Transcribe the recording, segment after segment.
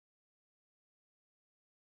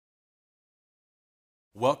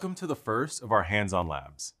Welcome to the first of our hands-on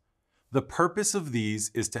labs. The purpose of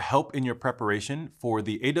these is to help in your preparation for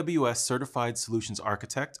the AWS Certified Solutions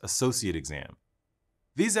Architect Associate exam.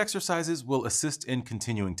 These exercises will assist in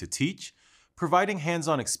continuing to teach, providing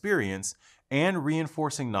hands-on experience, and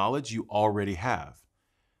reinforcing knowledge you already have.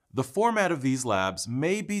 The format of these labs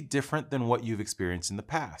may be different than what you've experienced in the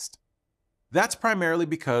past. That's primarily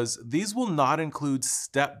because these will not include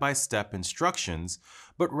step-by-step instructions,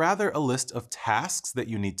 but rather a list of tasks that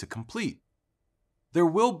you need to complete. There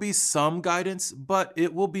will be some guidance, but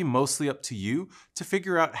it will be mostly up to you to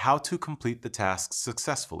figure out how to complete the tasks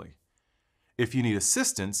successfully. If you need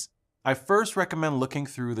assistance, I first recommend looking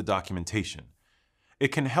through the documentation. It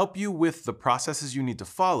can help you with the processes you need to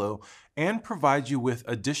follow and provide you with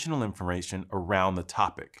additional information around the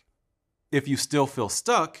topic. If you still feel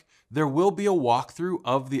stuck, there will be a walkthrough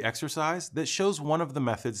of the exercise that shows one of the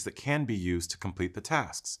methods that can be used to complete the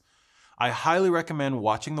tasks. I highly recommend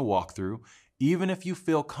watching the walkthrough, even if you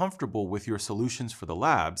feel comfortable with your solutions for the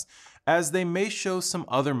labs, as they may show some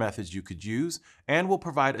other methods you could use and will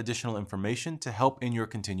provide additional information to help in your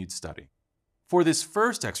continued study. For this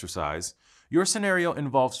first exercise, your scenario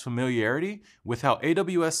involves familiarity with how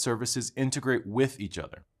AWS services integrate with each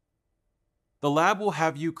other. The lab will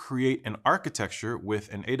have you create an architecture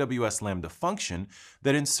with an AWS Lambda function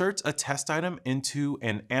that inserts a test item into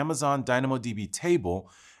an Amazon DynamoDB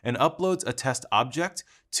table and uploads a test object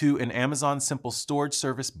to an Amazon Simple Storage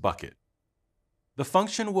Service bucket. The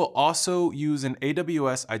function will also use an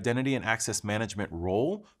AWS Identity and Access Management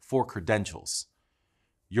role for credentials.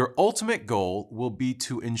 Your ultimate goal will be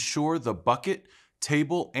to ensure the bucket,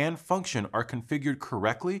 table, and function are configured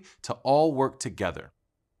correctly to all work together.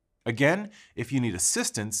 Again, if you need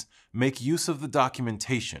assistance, make use of the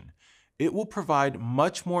documentation. It will provide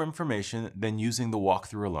much more information than using the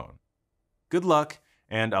walkthrough alone. Good luck,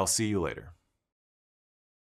 and I'll see you later.